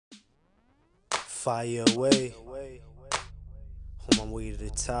Fire away. On my way to the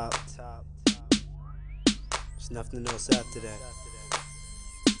top. There's nothing else after that.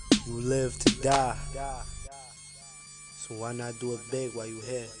 You live to die. So why not do it big while you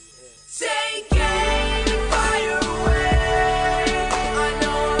here? Take it, fire away. I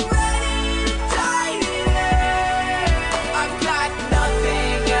know I'm ready to die today. I've got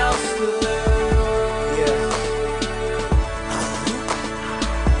nothing else to lose.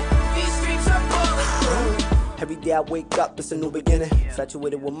 These streets are bulletproof. Every day I wake up, it's a new beginning.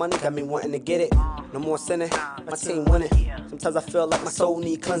 Infatuated with money, got me wanting to get it. No more sinning, my team winning. Sometimes I feel like my soul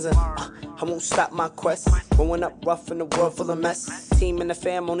need cleansing. I won't stop my quest. Growing up rough in a world full of mess. Team and the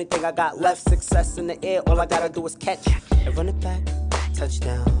fam, only thing I got left. Success in the air, all I gotta do is catch and run it back.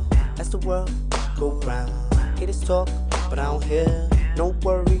 Touchdown, as the world go round. Haters talk, but I don't hear. No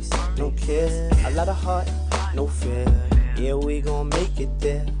worries, no care. A lot of heart, no fear. Yeah, we gon' make it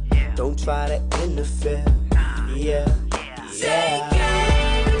there. Don't try to interfere. Yeah, yeah. Take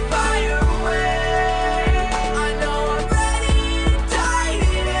it, fire away. I know I'm ready to die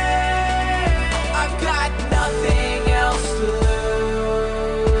today. I've got nothing else to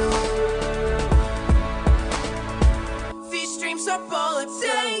lose. These streams are bulletproof.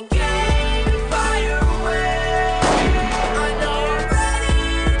 Take it, fire away. I know I'm ready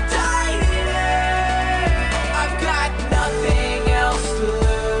to die today. I've got nothing else to lose.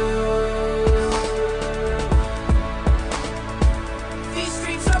 These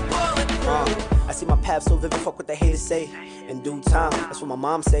streets are bulletproof. I see my path so vivid, fuck what the haters say. In due time, that's what my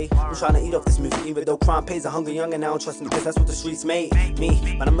mom say. I'm trying to eat off this music, even though crime pays. A hungry young and I don't trust me, because that's what the streets made me.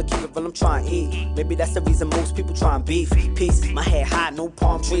 But I'ma keep it when I'm trying to eat. Maybe that's the reason most people try and beef. Peace, my head high, no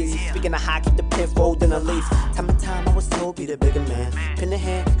palm trees. Speaking of high, keep the pen fold in a leaf. Time to time, I was told be the bigger man. Pen in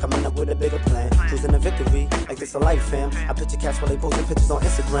hand, coming up with a bigger plan. Cruising a victory, like this a life, fam. I picture cats while they posting pictures on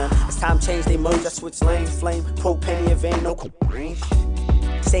Instagram. As time changed, they merge, I switch lanes. Flame, pro penny in vain, no cool.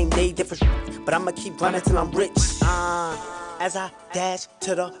 Same day, different, but I'ma keep running till I'm rich. As I dash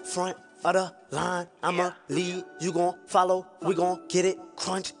to the front of the line, I'ma lead, you gon' follow, we gon' get it.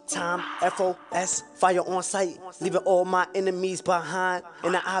 Crunch time, FOS, fire on sight, leaving all my enemies behind.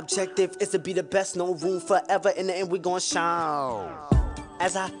 And the objective is to be the best, no room forever. In the end, we gon' shine.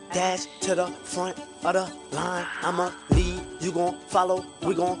 As I dash to the front of the line, I'ma lead, you gon' follow,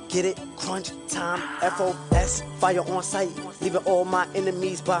 we gon' get it. Crunch time, FOS, fire on sight, leaving all my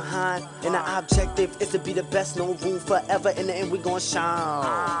enemies behind. And the objective is to be the best, no room forever. In the end, we gon' shine.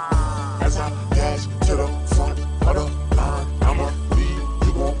 As I dash to the front of the line, I'ma lead,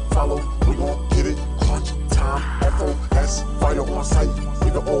 you gon' follow, we gon' get it. Crunch time, FOS, fire on sight,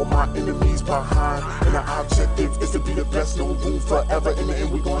 leaving all my enemies behind. And the objective is to be the best, no room forever. In the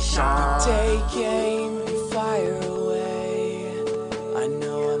end, we gon' shine. Take aim and fire away. I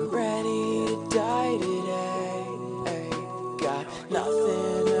know I'm ready to die today. Ay, got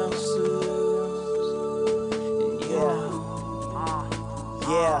nothing else to lose. And you know,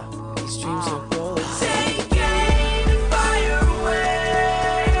 Yeah. these dreams are bullets. Take aim and fire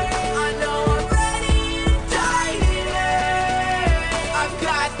away. I know I'm ready to die today. I've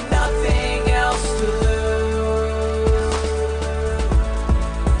got nothing else to lose.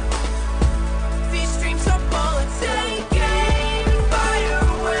 These dreams are bullets. Take aim and fire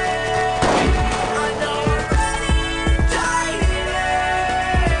away. I know I'm ready to die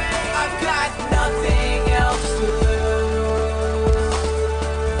today. I've got nothing else to lose.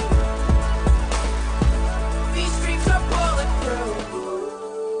 These streets are bulletproof.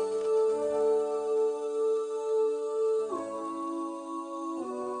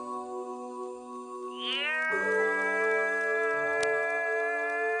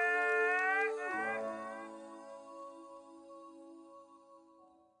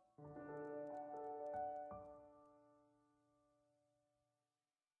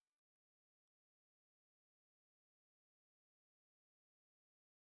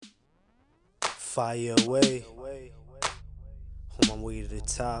 Fire away. On my way to the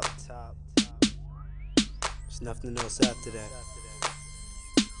top. There's nothing else after that.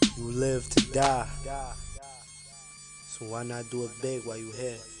 You live to die. So why not do it big while you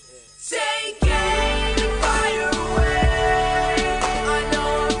here? Take it, fire away. I know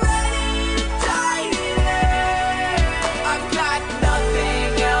I'm ready to die today. I've got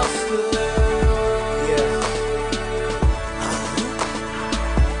nothing else to lose.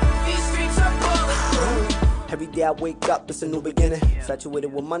 These streets are bulletproof. Every day I wake up, it's a new beginning.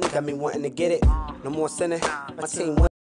 Infatuated with money, got me wanting to get it. No more sinning, my team winning.